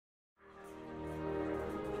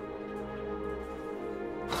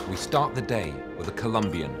We start the day with a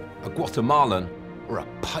Colombian, a Guatemalan, or a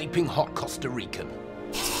piping hot Costa Rican.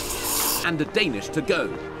 And a Danish to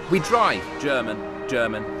go. We drive German,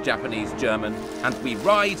 Japanese, German, and we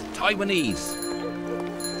ride Taiwanese.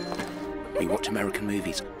 We watch American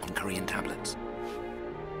movies on Korean tablets.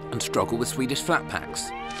 And struggle with Swedish flat packs.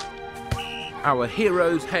 Our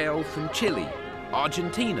heroes hail from Chile,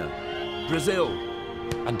 Argentina, Brazil,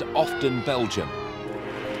 and often Belgium.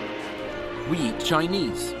 We eat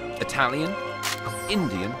Chinese, Italian,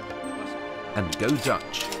 Indian, and go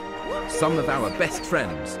Dutch. Some of our best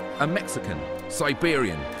friends are Mexican,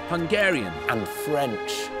 Siberian, Hungarian, and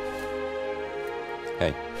French.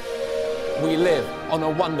 Hey. We live on a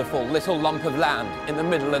wonderful little lump of land in the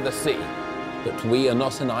middle of the sea. But we are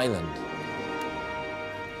not an island.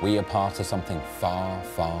 We are part of something far,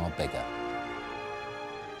 far bigger.